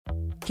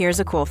Here's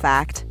a cool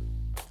fact.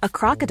 A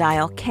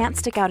crocodile can't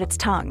stick out its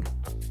tongue.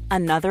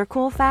 Another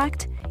cool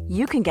fact,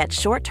 you can get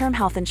short-term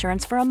health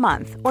insurance for a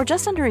month or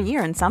just under a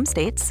year in some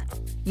states.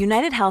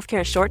 United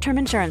Healthcare short-term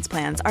insurance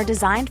plans are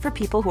designed for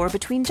people who are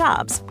between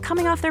jobs,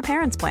 coming off their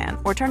parents' plan,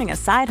 or turning a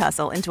side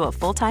hustle into a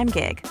full-time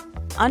gig.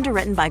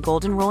 Underwritten by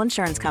Golden Rule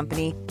Insurance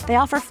Company, they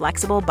offer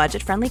flexible,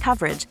 budget-friendly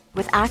coverage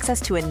with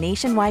access to a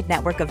nationwide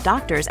network of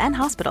doctors and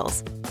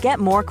hospitals. Get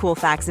more cool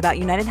facts about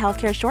United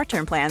Healthcare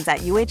short-term plans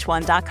at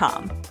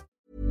uh1.com.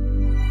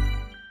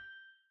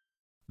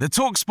 The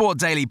TalkSport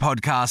Daily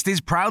podcast is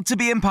proud to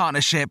be in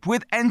partnership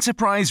with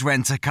Enterprise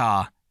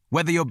Rent-A-Car.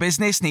 Whether your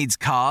business needs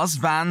cars,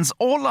 vans,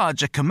 or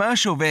larger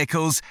commercial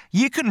vehicles,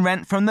 you can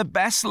rent from the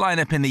best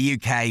lineup in the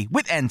UK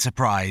with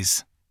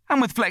Enterprise.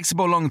 And with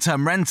flexible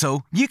long-term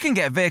rental, you can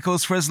get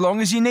vehicles for as long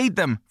as you need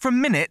them,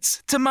 from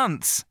minutes to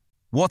months.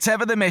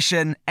 Whatever the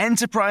mission,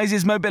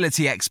 Enterprise's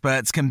mobility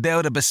experts can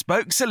build a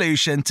bespoke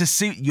solution to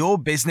suit your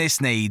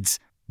business needs.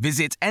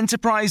 Visit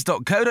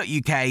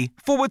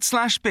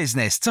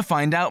enterprise.co.uk/business to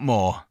find out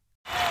more.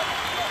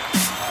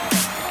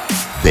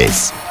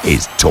 This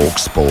is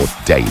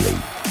TalkSport Daily.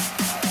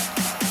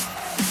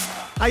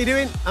 How you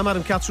doing? I'm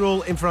Adam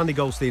Catterall in for Andy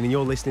Goldstein, and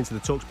you're listening to the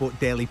TalkSport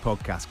Daily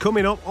podcast.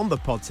 Coming up on the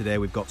pod today,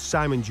 we've got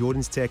Simon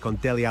Jordan's take on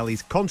Dele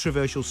Alli's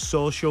controversial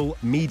social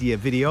media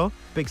video.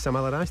 Big Sam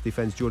Allardyce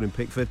defends Jordan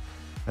Pickford,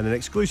 and an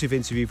exclusive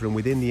interview from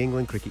within the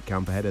England cricket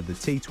camp ahead of the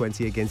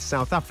T20 against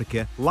South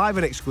Africa, live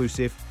and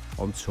exclusive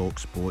on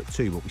TalkSport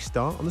 2. But we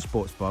start on the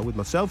sports bar with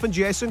myself and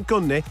Jason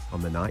Cundy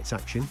on the night's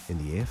action in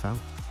the AFL.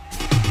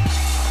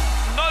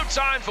 No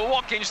time for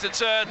Watkins to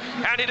turn,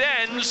 and it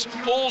ends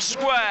all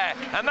square,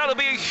 and that'll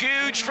be a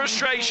huge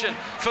frustration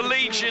for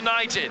Leeds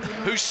United,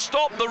 who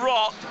stopped the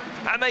rot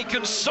and they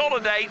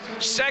consolidate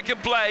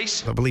second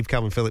place. I believe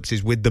Calvin Phillips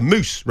is with the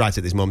Moose right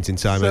at this moment in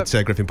time at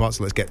Griffin Park,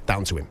 so let's get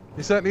down to him.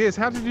 It certainly is.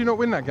 How did you not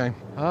win that game?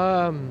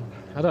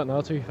 I don't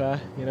know, to be fair.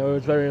 You know, we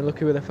was very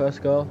unlucky with the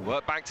first goal.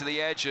 Work back to the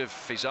edge of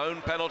his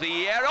own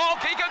penalty area. Oh,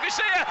 Kiko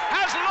Garcia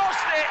has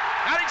lost it,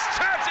 and it's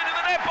tapped into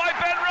the net by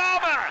Ben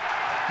Rama.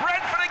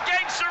 Brentford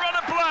against the run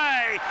of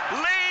play,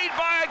 lead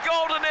by a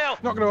goal to nil.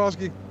 Not going to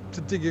ask you to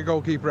dig your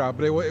goalkeeper out,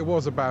 but it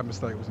was a bad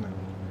mistake, wasn't it?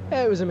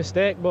 Yeah, it was a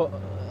mistake, but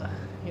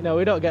you know,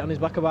 we don't get on his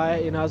back about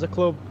it. You know, as a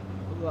club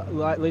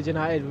like Leeds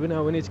United, we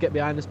know we need to get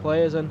behind his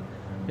players, and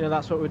you know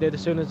that's what we did.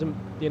 As soon as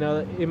he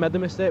made the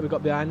mistake, we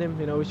got behind him.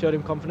 You know, we showed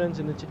him confidence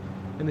in the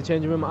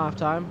changing room at half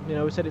time. You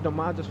know, we said it don't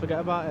matter, just forget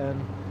about it,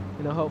 and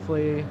you know,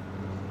 hopefully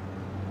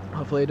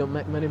he don't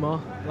make many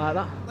more like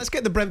that. Let's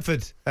get the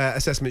Brentford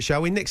assessment,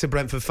 shall we? Nick's a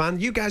Brentford fan.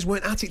 You guys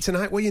weren't at it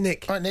tonight, were you,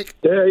 Nick? Hi, Nick.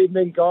 Yeah,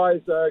 evening,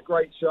 guys.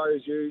 Great show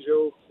as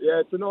usual.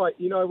 Yeah, tonight,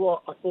 you know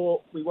what? I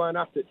thought we weren't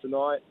at it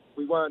tonight.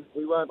 We weren't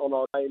on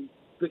our game.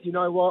 But you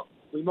know what?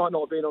 We might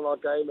not have been on our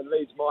game, and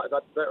Leeds might have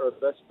had the better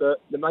of us. But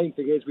the main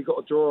thing is we got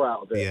a draw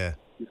out of it. Yeah.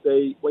 You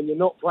see, when you're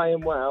not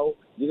playing well,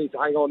 you need to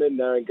hang on in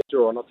there and get a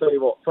draw. And I'll tell you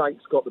what,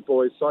 Frank's got the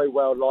boys so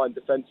well lined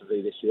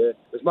defensively this year.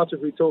 As much as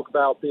we talk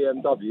about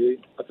BMW,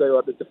 I tell you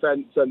what, the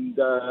defence and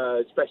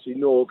especially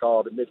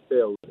Norgard in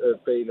midfield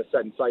have been a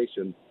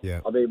sensation.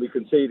 Yeah. I mean, we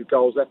conceded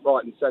goals left,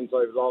 right and centre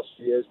over the last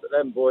few years, but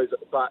them boys at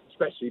the back,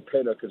 especially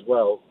Pinnock as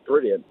well,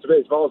 brilliant. To me,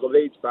 as far as a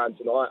Leeds fan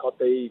tonight, I'd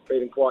be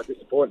feeling quite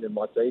disappointed in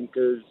my team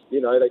because,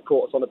 you know, they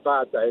caught us on a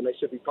bad day and they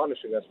should be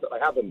punishing us, but they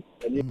haven't.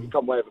 And you can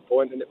come away with a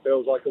point and it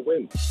feels like a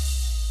win.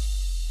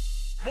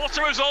 What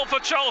a result for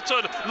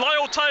Charlton.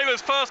 Lyle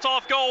Taylor's first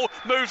half goal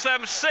moves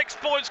them 6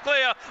 points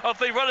clear of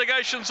the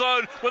relegation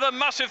zone with a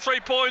massive 3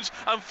 points.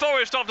 And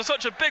Forest, after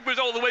such a big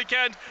result the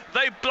weekend,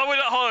 they blow it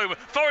at home.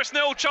 Forest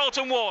 0,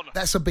 Charlton 1.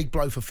 That's a big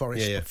blow for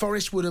Forest. Yeah.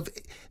 Forest would have...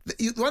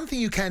 The one thing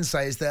you can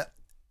say is that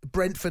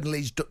Brentford and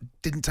Leeds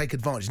didn't take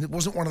advantage. And it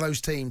wasn't one of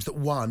those teams that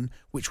won,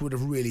 which would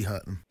have really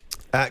hurt them.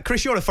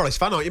 Chris, you're a Forest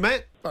fan, aren't you,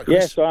 mate? Right,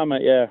 Chris? Yes, I am,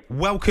 mate, yeah.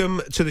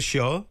 Welcome to the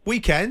show.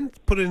 Weekend,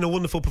 put in a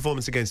wonderful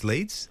performance against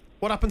Leeds.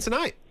 What happened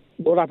tonight?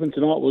 What happened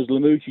tonight was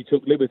Lamucci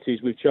took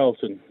liberties with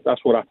Charlton.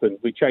 That's what happened.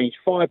 We changed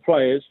 5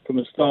 players from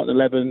the starting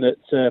 11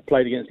 that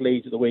played against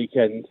Leeds at the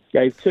weekend.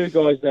 Gave 2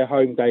 guys their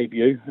home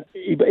debut.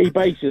 He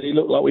basically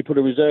looked like we put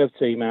a reserve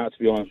team out, to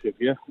be honest with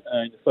you,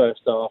 in the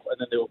first half.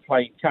 And then they were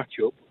playing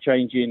catch-up,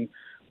 changing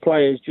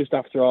players just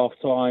after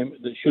half-time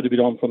that should have been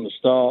on from the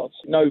start.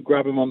 No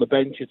grab him on the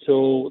bench at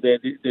all. They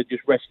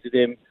just rested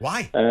him.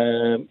 Why?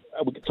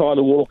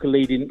 Tyler Walker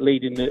leading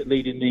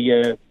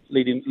the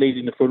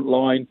the front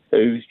line,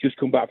 who's just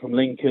come back from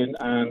Lincoln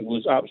and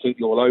was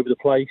absolutely all over the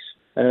place.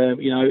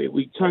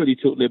 We totally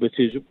took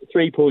liberties.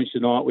 3 points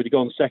tonight. We'd have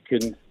gone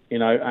second.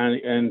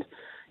 And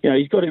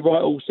he's got it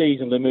right all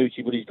season,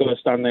 Lamucci, but he's got to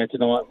stand there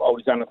tonight and hold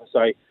his hand up and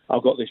say,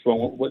 I've got this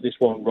one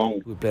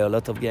wrong. We play a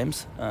lot of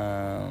games,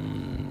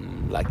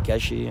 like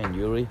Kashi and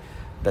Yuri,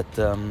 but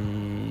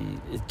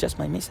it's just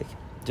my mistake.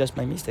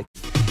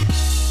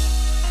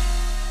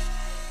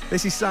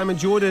 This is Simon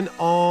Jordan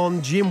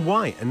on Jim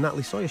White and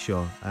Natalie Sawyer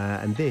show.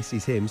 And this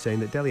is him saying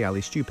that Dele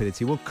Alli's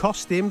stupidity will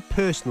cost him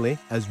personally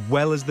as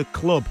well as the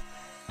club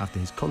after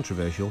his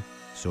controversial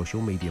social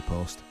media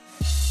post.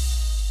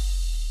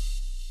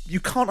 you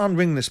can't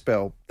unring this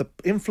bell. The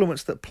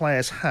influence that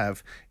players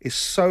have is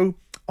so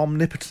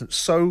omnipotent,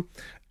 so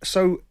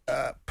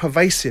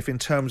pervasive in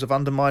terms of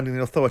undermining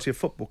the authority of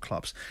football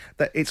clubs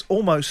that it's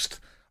almost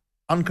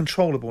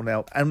uncontrollable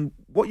now. And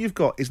what you've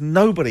got is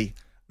nobody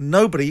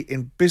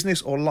in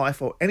business or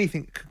life or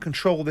anything can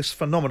control this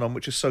phenomenon,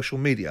 which is social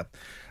media.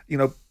 You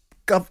know,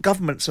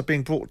 governments are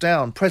being brought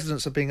down,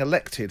 presidents are being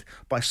elected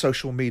by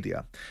social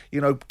media.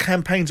 You know,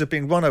 campaigns are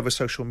being run over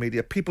social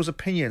media. People's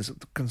opinions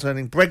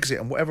concerning Brexit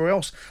and whatever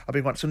else are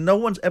being run. So no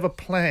one's ever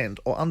planned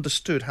or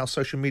understood how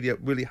social media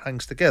really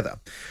hangs together.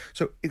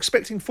 So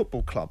expecting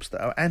football clubs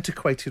that are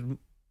antiquated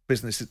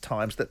business at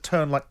times, that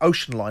turn like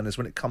ocean liners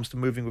when it comes to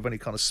moving with any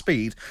kind of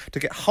speed, to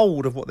get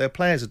hold of what their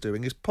players are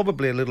doing is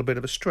probably a little bit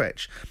of a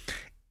stretch.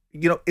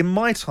 You know, in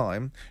my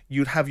time,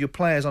 you'd have your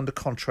players under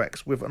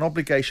contracts with an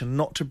obligation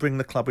not to bring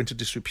the club into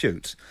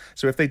disrepute.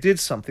 So if they did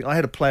something, I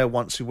had a player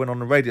once who went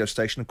on a radio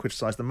station and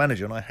criticised the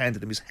manager, and I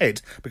handed him his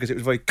head because it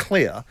was very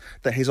clear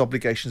that his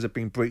obligations had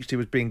been breached. He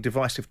was being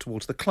divisive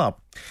towards the club.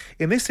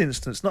 In this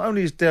instance, not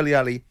only is Dele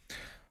Alli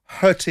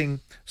hurting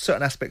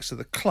certain aspects of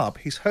the club,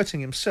 he's hurting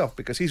himself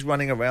because he's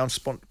running around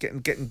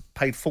getting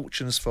paid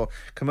fortunes for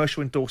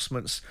commercial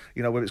endorsements,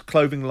 you know, whether it's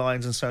clothing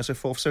lines and so on and so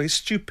forth. So his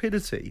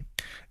stupidity,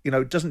 you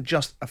know, doesn't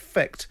just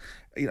affect,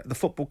 you know, the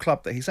football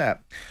club that he's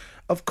at.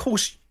 Of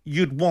course,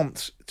 you'd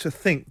want to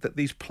think that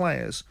these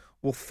players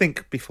will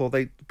think before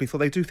they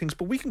do things,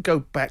 but we can go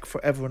back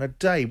forever and a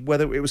day.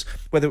 Whether it was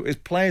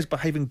players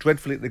behaving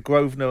dreadfully at the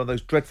Grosvenor,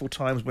 those dreadful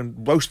times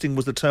when roasting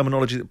was the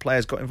terminology that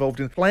players got involved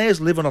in. Players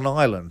live on an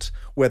island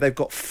where they've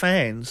got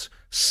fans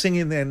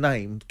singing their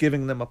name,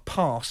 giving them a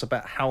pass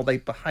about how they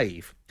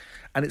behave.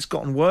 And it's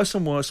gotten worse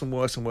and worse and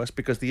worse and worse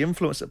because the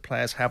influence that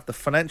players have, the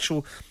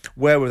financial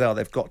wherewithal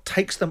they've got,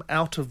 takes them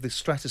out of the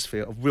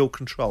stratosphere of real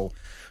control.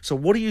 So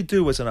what do you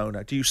do as an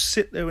owner? Do you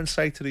sit there and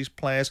say to these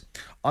players,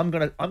 I'm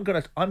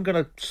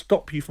gonna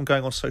stop you from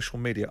going on social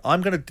media.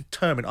 I'm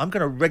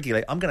gonna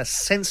regulate, I'm gonna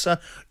censor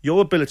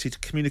your ability to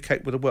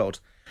communicate with the world.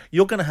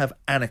 You're going to have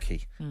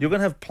anarchy. You're going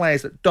to have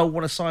players that don't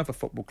want to sign for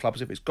football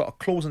clubs if it's got a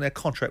clause in their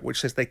contract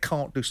which says they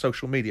can't do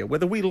social media.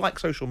 Whether we like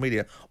social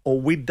media or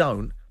we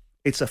don't,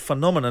 it's a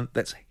phenomenon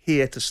that's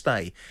here to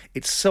stay.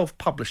 It's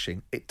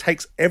self-publishing. It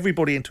takes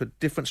everybody into a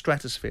different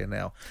stratosphere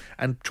now.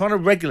 And trying to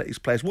regulate these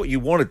players, what you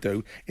want to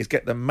do is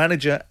get the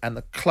manager and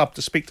the club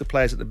to speak to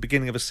players at the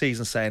beginning of a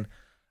season saying,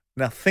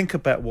 now think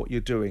about what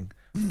you're doing.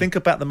 Think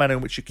about the manner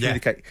in which you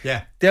communicate.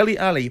 Yeah. Dele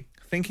Alli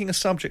thinking a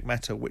subject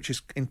matter which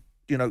is,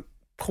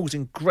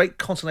 causing great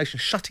consternation,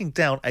 shutting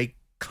down a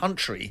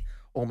country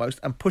almost,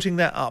 and putting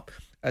that up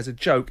as a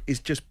joke is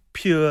just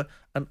pure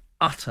and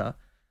utter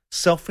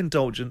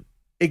self-indulgent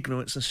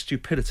ignorance and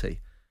stupidity.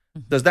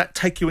 Does that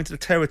take you into the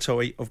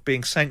territory of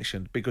being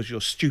sanctioned because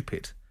you're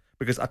stupid?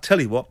 Because I tell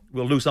you what,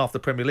 we'll lose half the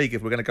Premier League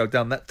if we're going to go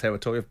down that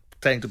territory of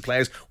saying to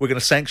players, we're going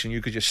to sanction you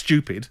because you're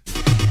stupid.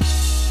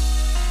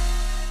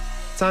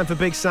 Time for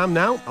Big Sam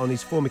now on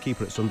his former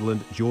keeper at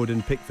Sunderland,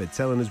 Jordan Pickford,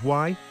 telling us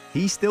why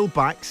he still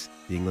backs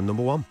the England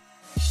number one.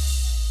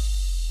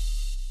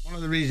 One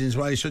of the reasons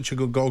why he's such a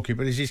good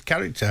goalkeeper is his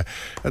character.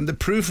 And the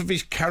proof of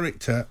his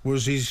character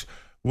was his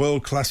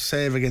world-class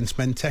save against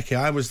Benteke.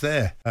 I was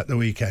there at the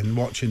weekend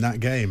watching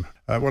that game.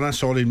 When I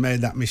saw him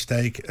made that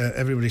mistake,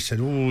 everybody said,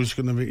 "Oh, he's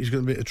going to be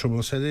into trouble."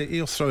 I said,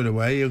 "He'll throw it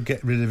away. He'll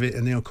get rid of it,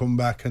 and he'll come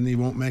back, and he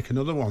won't make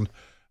another one."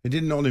 He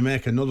didn't only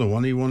make another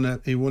one; he won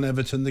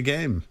Everton the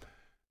game,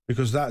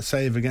 because that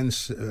save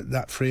against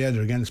that free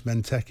header against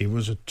Benteke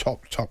was a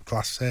top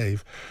class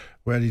save,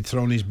 where he'd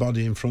thrown his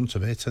body in front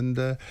of it, and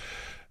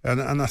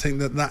I think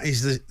that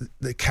is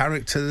the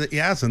character that he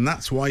has, and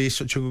that's why he's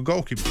such a good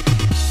goalkeeper.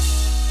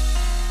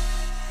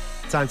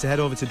 Time to head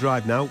over to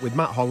Drive now with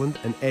Matt Holland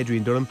and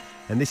Adrian Durham,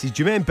 and this is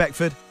Jermaine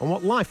Beckford on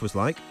what life was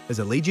like as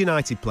a Leeds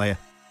United player.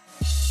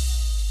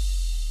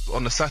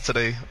 On the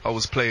Saturday, I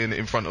was playing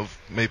in front of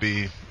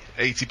maybe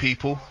 80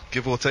 people,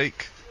 give or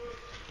take.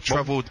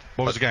 Travelled.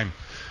 What was the game?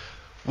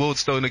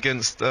 Wildstone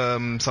against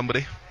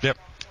somebody. Yep.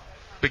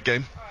 Big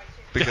game.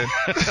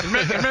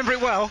 Remember it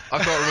well?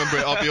 I can't remember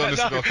it. I'll be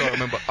honest with you, I can't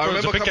remember. It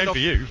was a big game for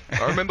you.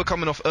 I remember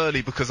coming off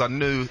early because I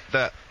knew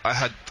that I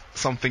had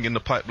something in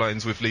the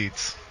pipelines with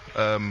Leeds.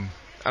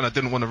 And I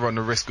didn't want to run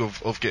the risk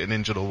of getting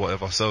injured or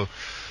whatever. So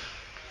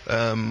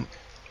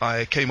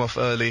I came off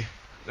early,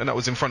 and that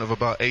was in front of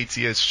about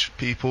 80-ish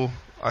people.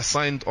 I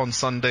signed on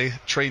Sunday,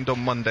 trained on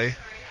Monday.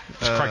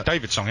 It's Craig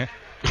David song here.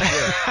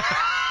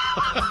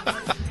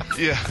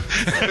 Yeah,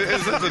 it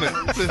is, isn't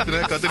it? Flipping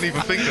heck, I didn't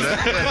even think of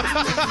that.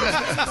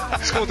 Yeah.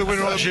 Scored the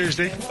winner on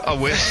Tuesday. I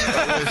wish.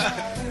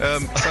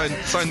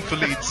 Signed for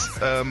Leeds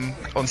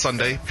on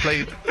Sunday.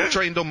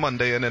 Trained on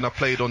Monday, and then I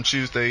played on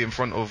Tuesday in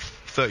front of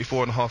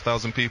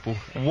 34,500 people.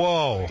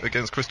 Whoa!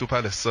 Against Crystal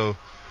Palace. So.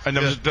 And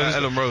there was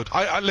Ellen Road.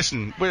 I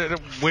listen. We're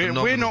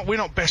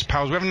not best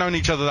pals. We haven't known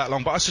each other that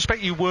long, but I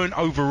suspect you weren't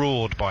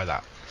overawed by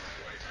that.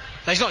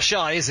 He's not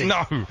shy, is he?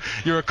 No,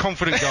 you're a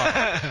confident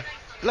guy.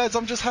 Lads,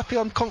 I'm just happy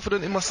I'm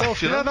confident in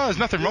myself, you know? No, there's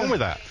nothing wrong with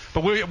that.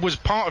 But was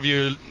part of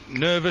you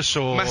nervous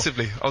or...?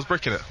 Massively. I was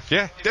bricking it.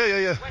 Yeah?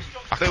 Yeah.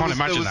 I can't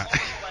imagine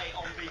that.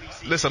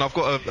 listen, I've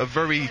got a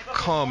very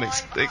calm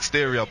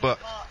exterior, but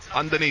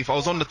underneath, I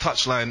was on the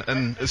touchline,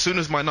 and as soon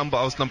as my number,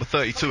 I was number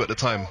 32 at the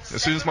time.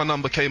 As soon as my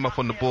number came up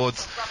on the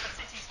boards,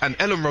 and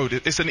Ellen Road,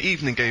 it's an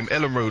evening game,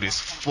 Ellen Road is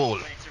full.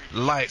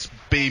 Lights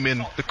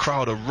beaming, the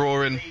crowd are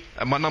roaring,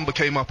 and my number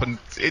came up and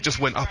it just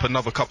went up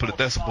another couple of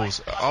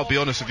decibels. I'll be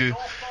honest with you,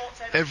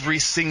 every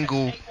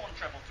single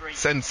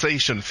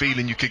sensation,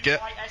 feeling you could get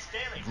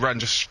ran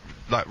just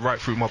like right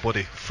through my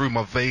body, through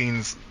my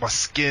veins, my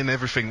skin,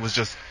 everything was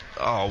just,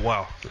 oh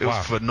wow, it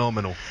was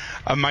phenomenal.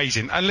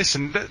 Amazing. And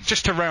listen,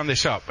 just to round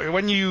this up,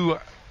 when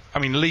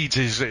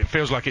Leeds it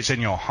feels like it's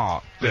in your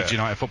heart, Leeds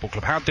United Football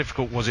Club. How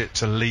difficult was it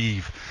to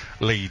leave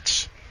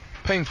Leeds?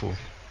 Painful.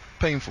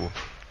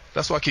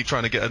 That's why I keep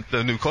trying to get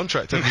a new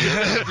contract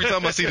every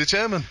time I see the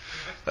chairman.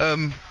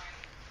 Do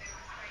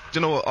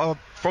you know what?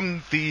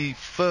 From the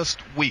first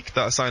week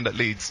that I signed at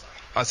Leeds,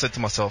 I said to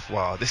myself,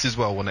 wow, this is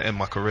where I want to end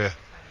my career.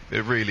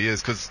 It really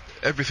is, because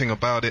everything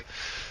about it,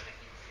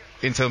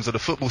 in terms of the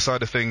football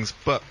side of things,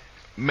 but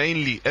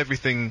mainly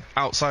everything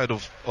outside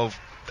of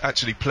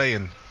actually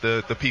playing,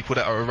 the people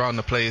that are around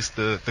the place,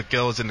 the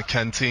girls in the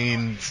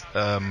canteens,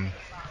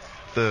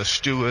 the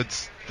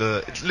stewards,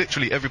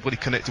 literally everybody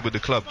connected with the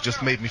club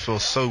just made me feel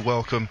so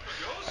welcome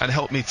and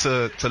helped me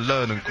to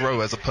learn and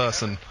grow as a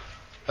person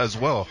as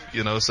well,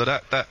 so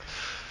that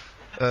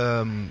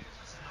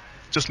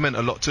just meant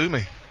a lot to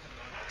me.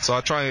 So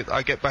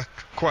I get back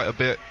quite a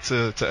bit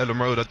to Ellen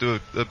Road. I do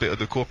a bit of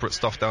the corporate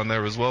stuff down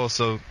there as well,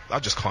 so I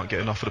just can't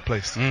get enough of the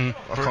place. I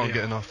can't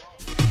get enough.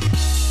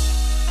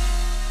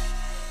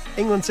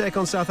 England take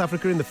on South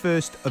Africa in the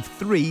first of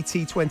 3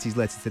 T20s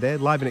later today,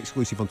 live and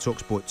exclusive on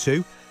TalkSport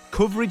 2.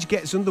 Coverage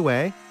gets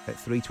underway at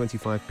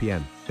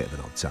 3:25pm. Bit of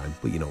an odd time,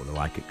 but you know what they're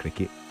like at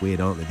cricket.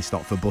 Weird, aren't they? They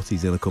stop for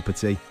butties and a cup of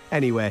tea.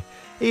 Anyway,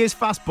 here's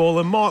fast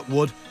bowler Mark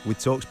Wood with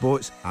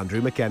TalkSport's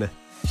Andrew McKenna.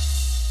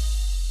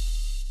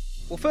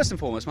 Well, first and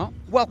foremost, Mark,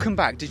 welcome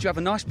back. Did you have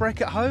a nice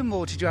break at home,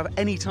 or did you have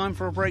any time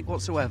for a break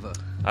whatsoever?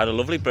 I had a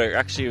lovely break.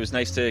 Actually, it was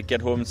nice to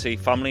get home and see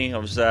family. I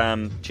was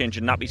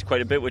changing nappies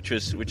quite a bit, which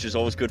is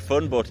always good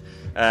fun, but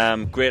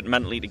great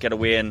mentally to get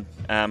away and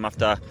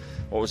after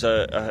what was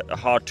a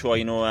hard tour.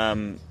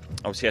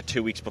 I was here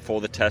 2 weeks before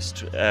the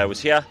test was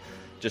here,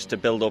 just to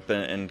build up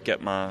and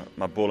get my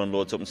bowling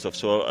loads up and stuff.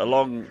 So a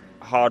long,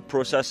 hard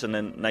process, and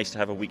then nice to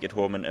have a week at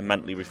home and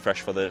mentally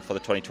refresh for the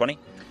 2020.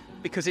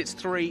 Because it's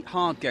 3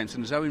 hard games,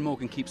 and as Owen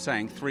Morgan keeps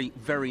saying, 3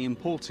 very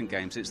important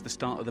games. It's the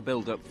start of the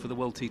build-up for the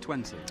World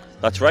T20.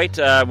 That's right.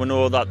 We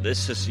know that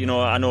this is,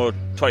 I know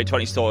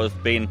 2020 sort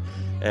of been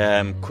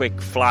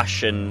quick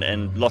flash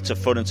and lots of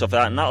fun and stuff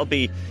like that, and that'll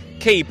be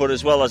key, but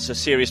as well as a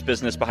serious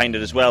business behind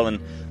it as well, and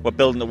we're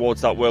building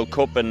towards that World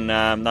Cup, and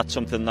that's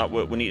something that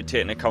we need to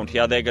take into account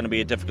here. They're going to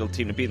be a difficult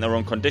team to beat in their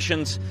own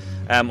conditions,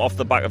 off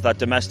the back of that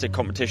domestic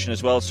competition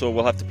as well, so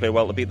we'll have to play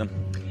well to beat them.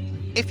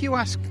 If you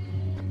ask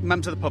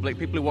members of the public,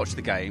 people who watch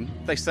the game,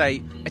 they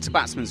say it's a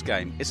batsman's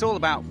game. It's all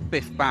about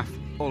biff, baff,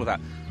 all of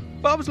that.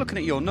 But I was looking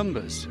at your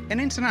numbers. In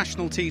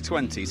international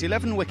T20s,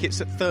 11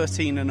 wickets at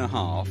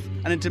 13.5,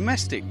 and in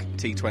domestic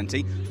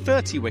T20,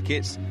 30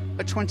 wickets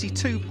at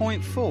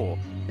 22.4.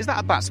 Is that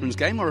a batsman's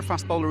game or a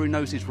fast bowler who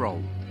knows his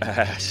role?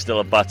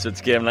 Still a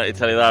batsman's game, let me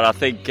tell you that. I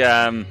think,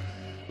 I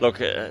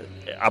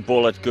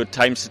bowl at good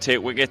times to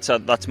take wickets.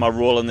 That's my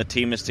role in the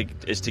team, is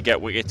to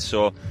get wickets.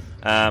 So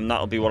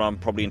that'll be what I'm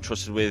probably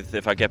entrusted with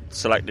if I get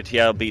selected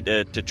here. I'll be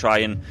to try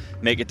and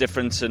make a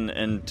difference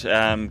and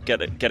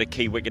get a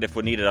key wicket if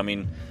we need it. I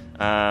mean,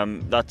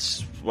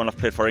 that's when I've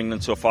played for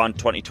England so far in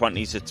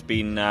 2020s. It's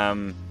been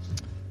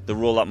the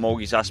role that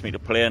Morgie's asked me to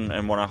play,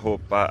 and one I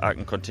hope I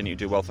can continue to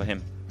do well for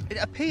him. It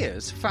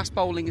appears fast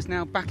bowling is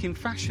now back in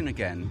fashion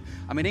again.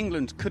 I mean,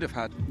 England could have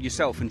had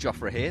yourself and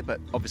Jofra here, but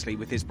obviously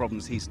with his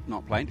problems he's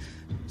not playing.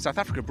 South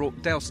Africa brought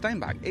Dale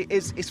Steyn back.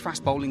 Is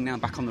fast bowling now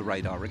back on the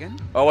radar again?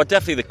 Oh, we're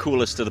definitely the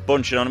coolest of the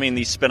bunch, you know what I mean?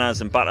 These spinners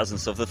and batters and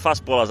stuff. The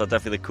fast bowlers are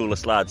definitely the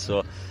coolest lads.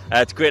 So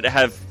it's great to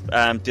have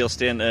Dale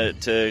Steyn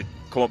to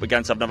come up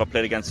against. I've never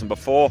played against him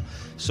before,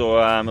 so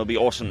it'll be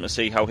awesome to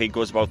see how he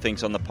goes about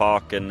things on the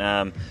park. And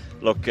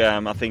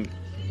I think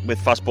with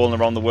fast bowling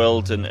around the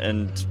world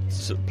and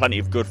plenty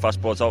of good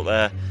fast bowlers out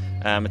there,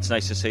 it's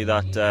nice to see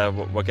that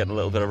we're getting a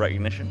little bit of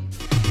recognition.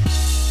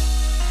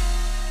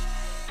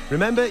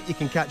 Remember, you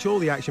can catch all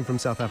the action from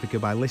South Africa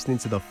by listening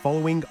to the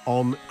Following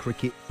On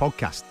Cricket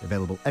podcast,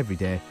 available every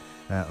day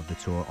of the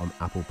tour on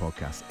Apple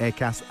Podcasts,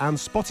 Acast and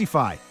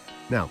Spotify.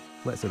 Now,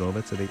 let's head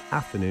over to the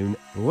afternoon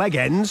leg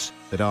ends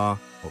that are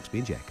Hawksby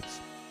and Jacobs.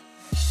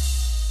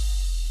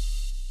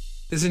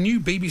 There's a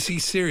new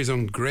BBC series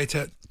on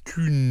Greta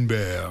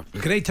Thunberg.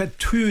 Greta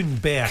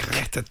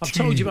Thunberg. I've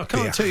told you, I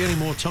can't tell you any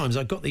more times.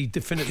 I've got the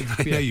definitive.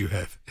 I know you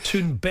have.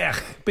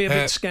 Thunberg. Be a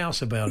bit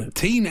scouse about it.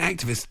 Teen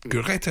activist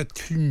Greta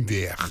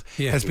Thunberg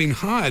has been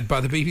hired by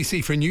the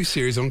BBC for a new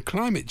series on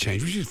climate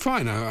change, which is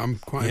fine. I'm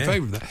quite in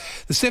favour of that.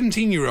 The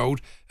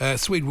 17-year-old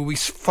Swede will be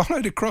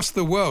followed across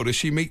the world as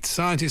she meets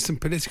scientists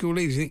and political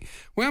leaders. You think,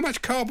 well, how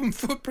much carbon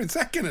footprint's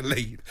that going to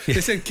leave?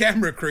 They send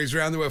camera crews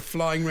around the world,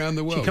 flying around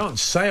the world. She can't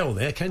sail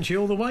there, can she,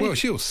 all the way? Well,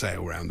 she'll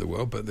sail around the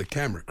world, but the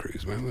camera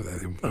cruise, won't they?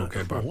 They'll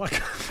go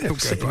back.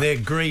 Sitting there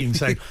green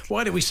saying,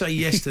 why did we say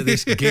yes to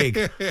this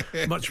gig?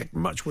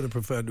 Much would have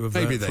preferred to have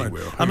Maybe they flown.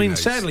 will. I mean,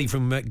 knows? sadly,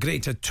 from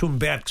Greta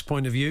Thunberg's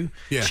point of view,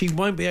 she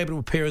won't be able to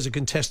appear as a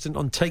contestant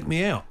on Take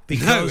Me Out.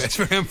 Because, no, that's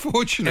very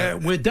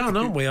unfortunate. We're done,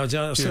 aren't we? I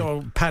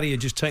saw Paddy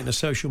had just taken a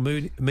social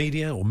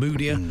media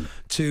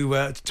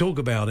to talk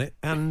about it.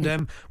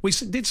 And we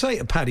did say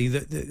to Paddy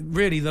that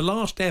really the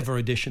last ever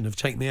edition of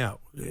Take Me Out,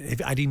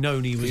 had he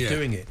known he was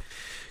doing it,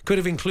 could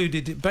have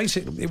included,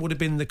 basically, it would have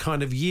been the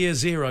kind of year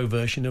zero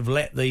version of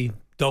Let the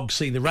Dog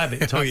See the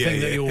Rabbit type thing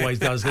that he always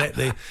does. Let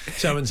the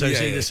so-and-so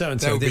see the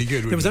so-and-so. That would be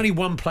good, there was only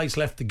one place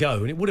left to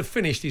go, and it would have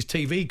finished his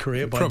TV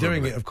career by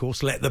doing it, of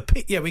course. Let the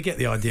pig. Yeah, we get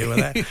the idea with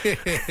that.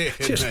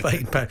 Just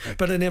fake,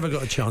 but I never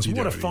got a chance.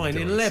 What a fine.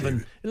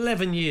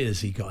 11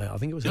 years he got out. I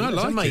think it was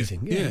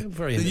amazing. Yeah,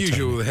 very the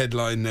usual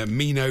headline,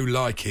 Mino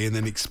likey, and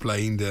then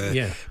explained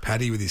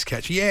Paddy with his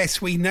catch.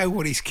 Yes, we know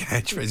what his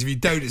catchphrase. If you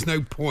don't, it's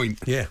no point.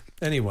 Yeah,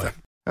 anyway.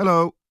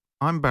 Hello,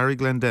 I'm Barry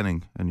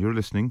Glendenning, and you're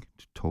listening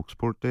to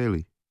TalkSport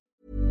Daily.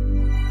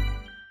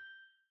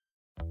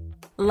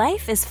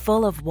 Life is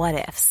full of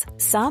what-ifs.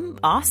 Some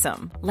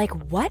awesome, like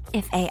what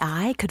if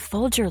AI could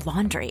fold your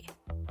laundry?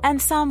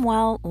 And some,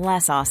 well,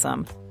 less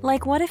awesome,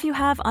 like what if you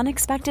have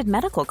unexpected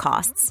medical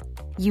costs?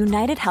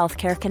 United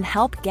Healthcare can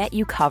help get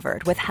you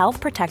covered with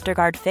Health Protector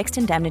Guard fixed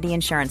indemnity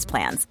insurance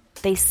plans.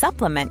 They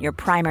supplement your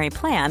primary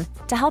plan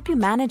to help you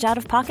manage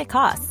out-of-pocket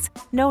costs.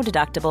 No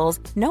deductibles,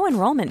 no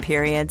enrollment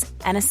periods,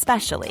 and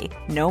especially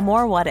no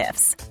more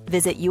what-ifs.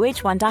 Visit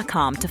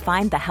uh1.com to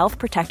find the Health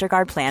Protector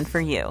Guard plan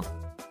for you.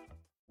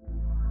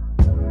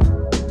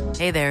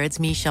 Hey there, it's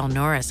Michelle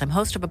Norris. I'm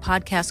host of a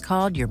podcast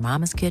called Your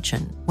Mama's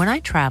Kitchen. When I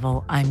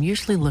travel, I'm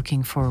usually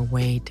looking for a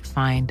way to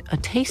find a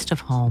taste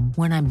of home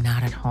when I'm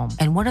not at home.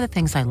 And one of the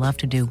things I love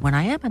to do when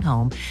I am at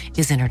home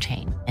is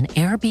entertain. And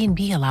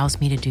Airbnb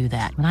allows me to do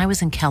that. When I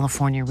was in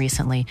California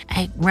recently,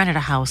 I rented a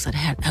house that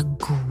had a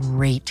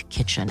great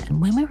kitchen.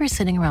 And when we were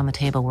sitting around the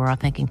table, we're all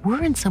thinking,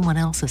 we're in someone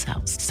else's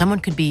house. Someone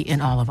could be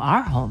in all of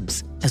our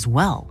homes as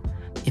well.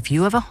 If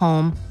you have a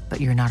home, but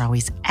you're not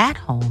always at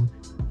home,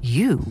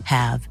 you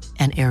have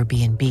an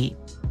Airbnb.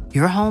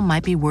 Your home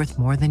might be worth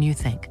more than you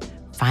think.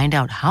 Find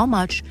out how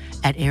much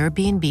at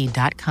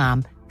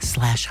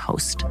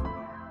airbnb.com/host.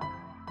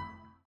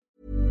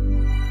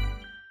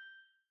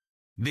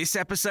 This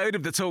episode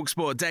of the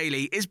TalkSport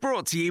Daily is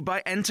brought to you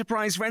by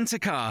Enterprise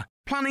Rent-A-Car.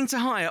 Planning to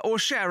hire or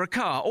share a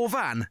car or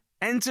van?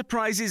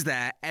 Enterprise is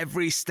there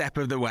every step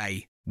of the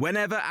way.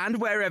 Whenever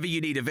and wherever you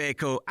need a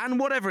vehicle and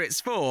whatever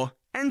it's for,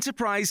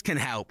 Enterprise can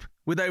help.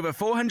 With over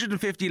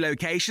 450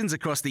 locations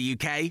across the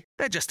UK,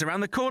 they're just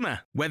around the corner.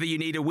 Whether you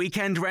need a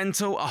weekend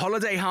rental, a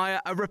holiday hire,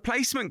 a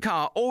replacement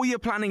car, or you're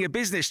planning a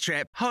business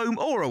trip, home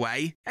or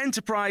away,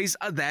 Enterprise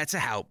are there to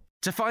help.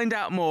 To find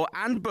out more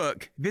and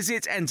book,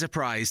 visit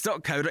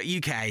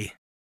enterprise.co.uk.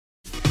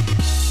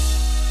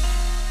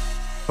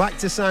 Back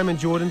to Simon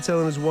Jordan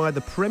telling us why the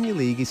Premier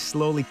League is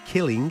slowly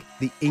killing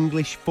the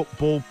English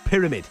football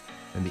pyramid,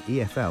 and the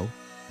EFL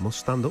must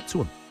stand up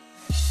to him.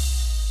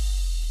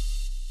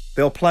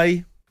 They'll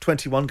play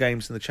 21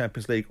 games in the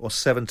Champions League or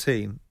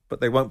 17,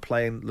 but they won't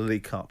play in the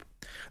League Cup.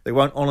 They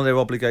won't honour their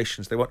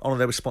obligations. They won't honour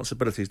their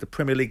responsibilities. The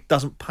Premier League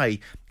doesn't pay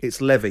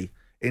its levy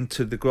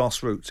into the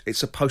grassroots. It's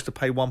supposed to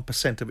pay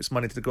 1% of its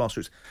money to the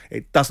grassroots.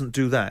 It doesn't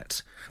do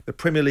that. The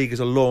Premier League is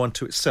a law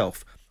unto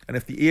itself. And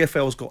if the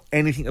EFL's got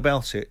anything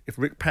about it, if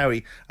Rick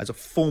Parry, as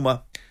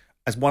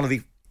one of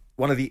the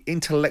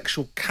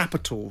intellectual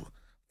capital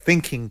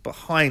thinking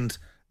behind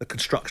the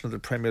construction of the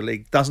Premier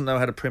League, doesn't know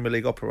how the Premier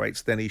League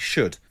operates, then he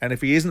should. And if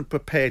he isn't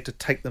prepared to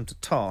take them to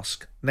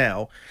task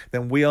now,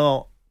 then we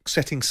are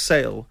setting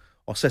sail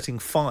or setting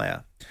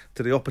fire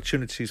to the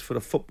opportunities for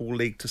the Football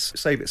League to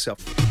save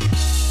itself.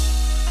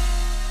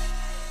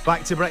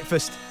 Back to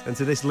breakfast and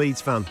to this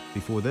Leeds fan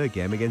before their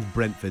game against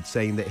Brentford,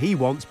 saying that he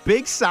wants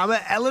Big Sam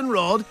at Ellen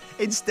Road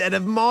instead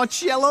of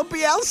Marcelo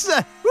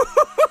Bielsa.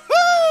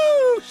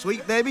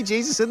 Sweet baby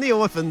Jesus and the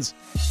orphans.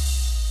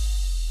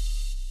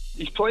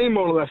 He's playing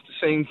more or less the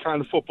same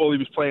kind of football he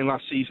was playing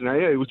last season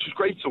anyway, which was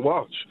great to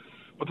watch.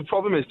 But the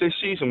problem is this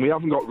season we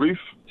haven't got Roof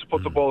to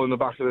put the ball in the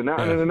back of the net.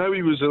 And I know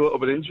he was a little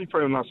bit injury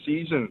prone last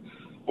season,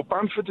 but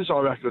Bamford is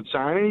our record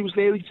signing. He was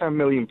nearly £10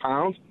 million,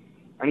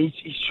 and his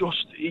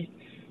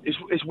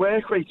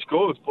work rate's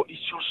good, but he's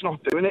just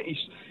not doing it.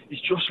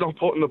 He's just not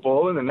putting the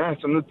ball in the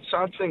net. And the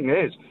sad thing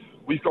is,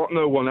 we've got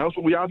no one else,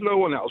 but we had no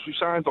one else. We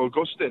signed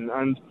Augustin,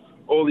 and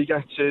all he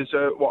gets is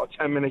a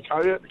 10-minute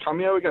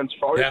cameo against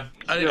Forest. Yeah.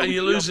 Are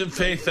you losing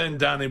faith then,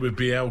 Danny, with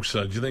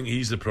Bielsa? Do you think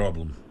he's the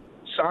problem?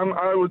 Sam,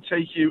 I would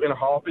take you in a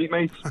heartbeat,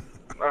 mate.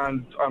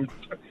 And I'm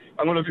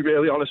going to be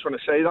really honest when I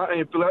say that.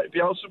 And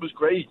Bielsa was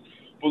great,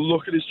 but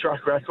look at his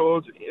track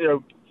record. You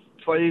know,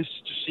 players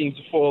just seem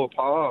to fall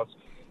apart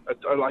at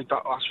like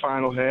that last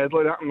final hurdle.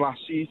 It happened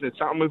last season. It's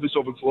happened with his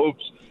other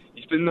clubs.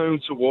 He's been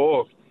known to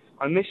walk.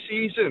 And this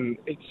season,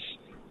 it's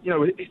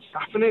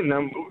happening.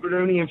 And we're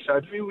only in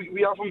February.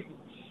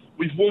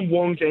 We've won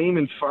one game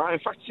in 5. In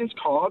fact, since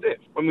Cardiff,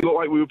 when we looked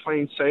like we were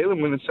playing Sale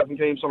and winning 7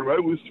 games on a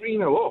row, we were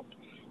 3-0 up.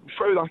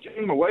 throw that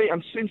game away.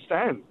 And since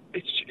then,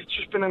 it's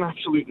just been an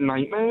absolute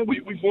nightmare.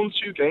 We've won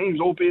 2 games,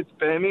 albeit the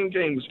Birmingham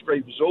game was a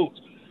great result,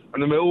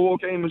 and the Millwall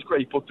game was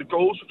great, but the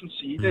goals we're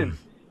conceding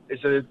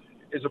is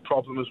a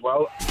problem as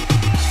well.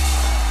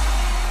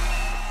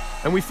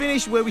 And we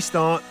finish where we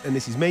start, and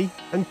this is me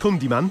and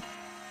Kundiman,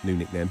 new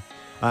nickname,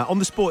 on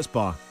the sports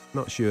bar.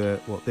 Not sure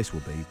what this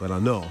will be, but I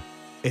know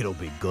it'll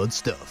be good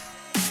stuff.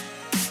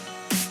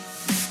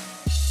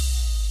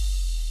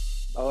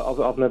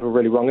 I've never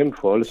really rung him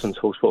before. I listen to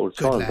TalkSport all the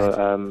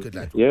time,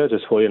 but yeah,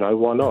 just thought,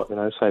 why not?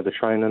 Save a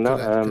train and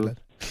that.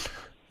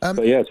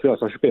 But yeah, to be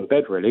honest, I should be in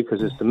bed really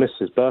because it's the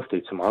missus'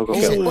 birthday tomorrow.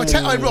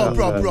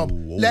 Rob,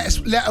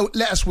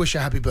 let us wish her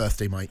happy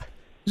birthday, mate.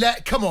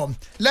 Come on,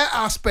 let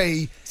us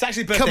be. It's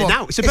actually birthday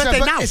now. It's a birthday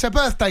now. It's a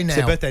birthday now.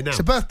 It's a birthday now. It's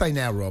a birthday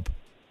now, Rob.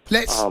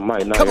 Let's. Oh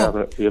mate, no, come you on.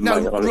 haven't.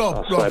 No,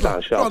 Rob,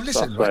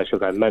 listen. I swear she'll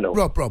go mental.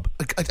 Rob,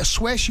 I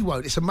swear she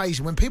won't. It's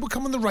amazing when people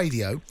come on the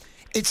radio.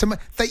 It's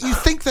that you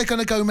think they're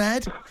going to go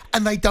mad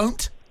and they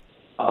don't.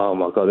 Oh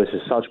my God, this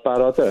is such a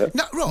bad idea.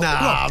 No,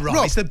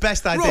 Rob, it's the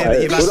best idea Rob,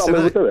 that you've had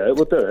tonight.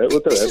 We'll do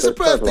it. This is a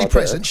birthday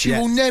present she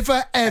will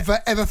never,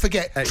 ever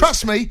forget.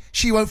 Trust me,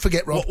 she won't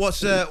forget, Rob.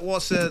 What's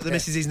the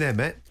missus' name,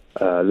 mate?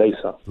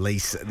 Lisa.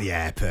 Lisa,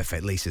 yeah,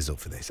 perfect. Lisa's up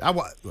for this. Are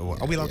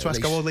we allowed to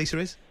ask how old Lisa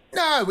is?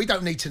 No, we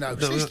don't need to know.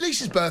 It's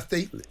Lisa's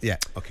birthday. Yeah,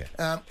 okay.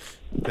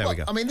 There we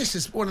go. I mean, this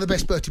is one of the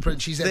best birthday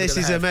presents she's ever This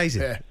is have.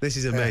 amazing. Yeah. This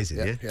is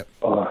amazing, yeah?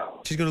 Oh,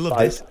 she's going to love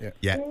this.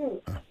 Yeah.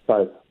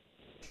 So,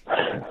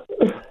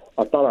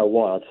 I don't know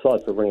why I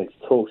decided to ring into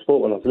TalkSport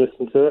when I was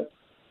listening to it.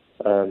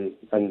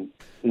 And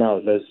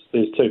now there's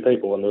 2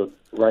 people on the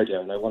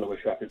radio and they want to wish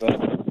you happy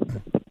birthday.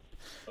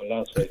 On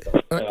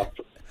loudspeaker.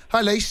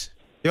 Hi, Lise.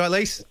 You all right,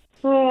 Lise?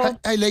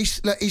 Hey,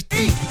 Lise. Look, he's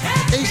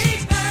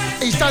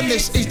done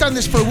this. He's done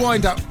this for a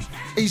wind up.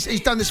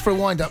 He's done this for a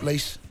wind up,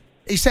 Lise.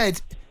 He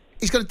said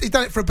he's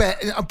done it for a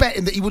bet. I'm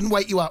betting that he wouldn't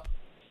wake you up,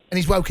 and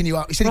he's woken you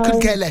up. He said he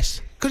couldn't care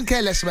less. Couldn't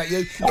care less about you,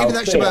 even though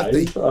it's your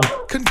birthday.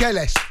 Couldn't care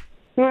less.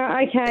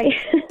 Right, okay.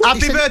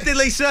 Happy birthday,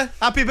 Lisa.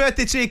 Happy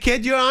birthday to your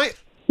kid. You all right?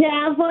 Yeah,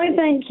 I'm fine,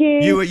 thank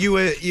you.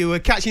 You were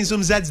catching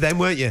some Zeds then,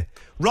 weren't you?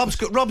 Rob's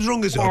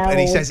rung us up and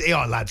he says, Hey,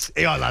 lads,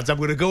 I'm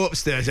going to go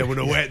upstairs. I'm going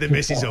to wake the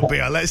missus up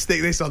here. Let's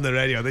stick this on the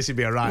radio. This would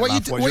be a right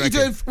laugh.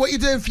 What you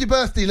doing for your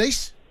birthday,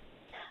 Lise?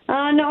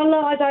 Not a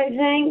lot, I don't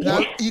think. No,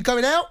 are you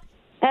going out?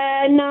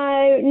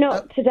 No,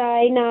 not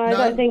today. No, I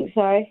don't think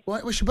so.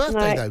 What's your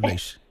birthday though,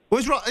 Lise? Well,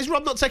 is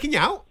Rob not taking you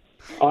out?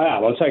 I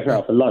am. I'll take her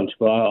out for lunch,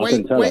 but I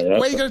didn't tell her yet.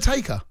 Where are you going to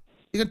take her?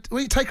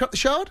 Will you take her up the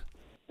Shard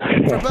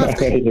for a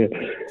birthday?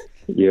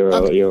 You're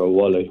a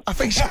wally. I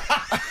think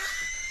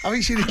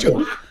she'd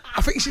enjoy.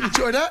 I think she'd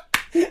enjoy that.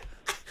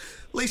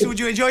 Lisa, would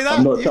you enjoy that?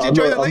 I'm not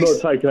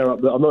taking her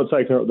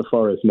up the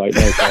forest, mate.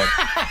 No time.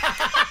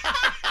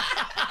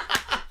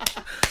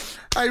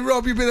 Hey,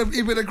 Rob, you've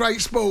been a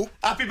great sport.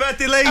 Happy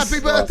birthday, Lisa. Happy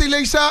birthday,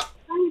 Lisa.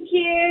 Thank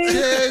you.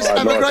 Cheers.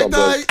 Have a great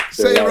day.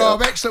 See you,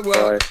 Rob. Excellent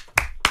work.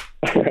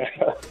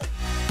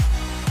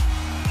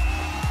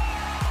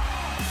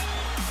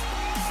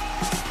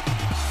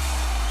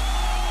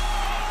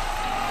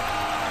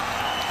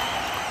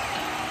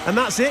 And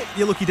that's it,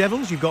 you lucky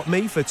devils. You've got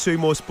me for 2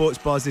 more sports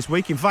bars this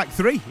week. In fact,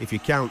 3, if you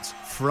count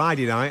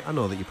Friday night. I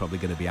know that you're probably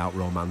going to be out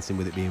romancing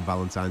with it being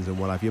Valentine's and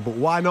what have you, but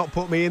why not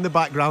put me in the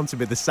background to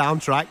be the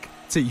soundtrack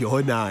to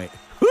your night?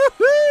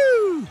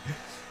 Woohoo!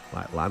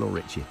 Like Lionel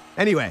Richie.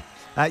 Anyway,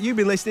 you've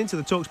been listening to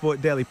the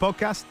TalkSport Daily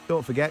Podcast.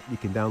 Don't forget, you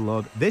can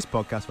download this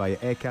podcast via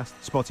Acast,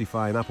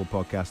 Spotify and Apple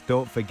Podcasts.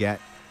 Don't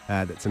forget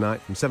that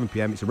tonight from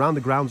 7pm, it's Around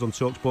the Grounds on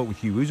TalkSport with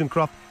Hugh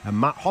Woozencroft and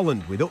Matt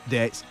Holland with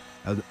updates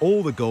and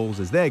all the goals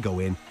as they go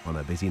in on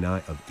a busy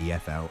night of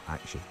EFL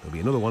action. There'll be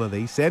another one of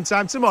these, same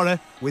time tomorrow,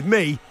 with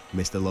me,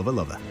 Mr.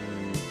 Lover.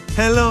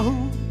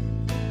 Hello,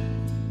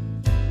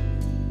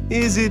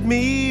 is it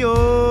me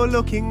you're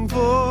looking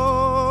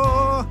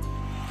for?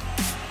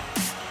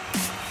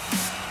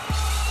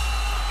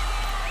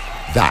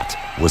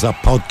 That was a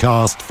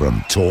podcast from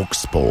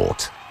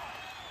TalkSport.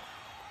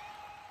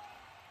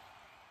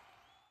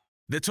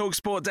 The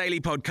TalkSport Daily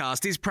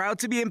Podcast is proud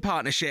to be in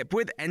partnership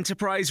with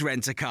Enterprise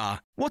Rent-A-Car.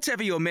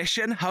 Whatever your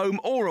mission,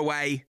 home or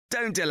away,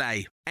 don't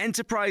delay.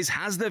 Enterprise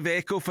has the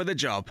vehicle for the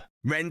job.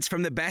 Rent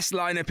from the best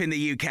lineup in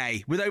the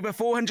UK. With over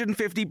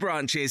 450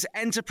 branches,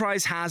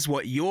 Enterprise has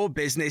what your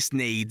business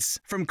needs.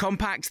 From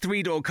compact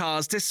 3-door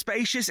cars to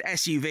spacious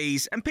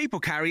SUVs and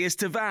people carriers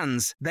to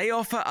vans, they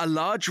offer a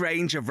large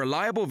range of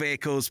reliable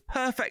vehicles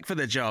perfect for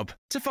the job.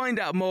 To find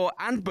out more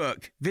and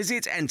book,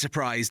 visit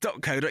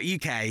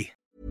enterprise.co.uk.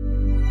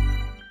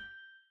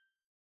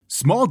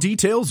 Small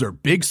details are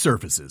big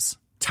surfaces.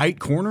 Tight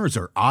corners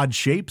are odd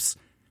shapes.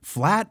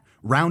 Flat,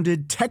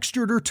 rounded,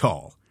 textured, or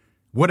tall.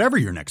 Whatever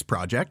your next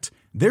project,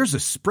 there's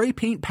a spray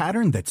paint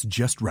pattern that's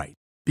just right.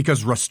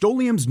 Because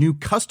Rust-Oleum's new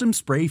Custom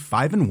Spray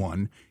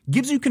 5-in-1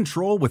 gives you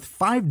control with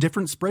 5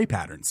 different spray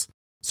patterns.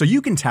 So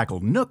you can tackle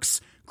nooks,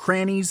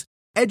 crannies,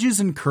 edges,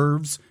 and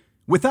curves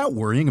without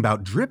worrying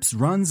about drips,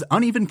 runs,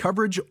 uneven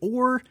coverage,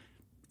 or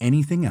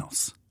anything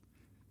else.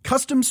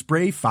 Custom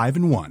Spray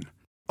 5-in-1.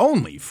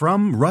 Only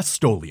from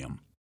Rust-Oleum.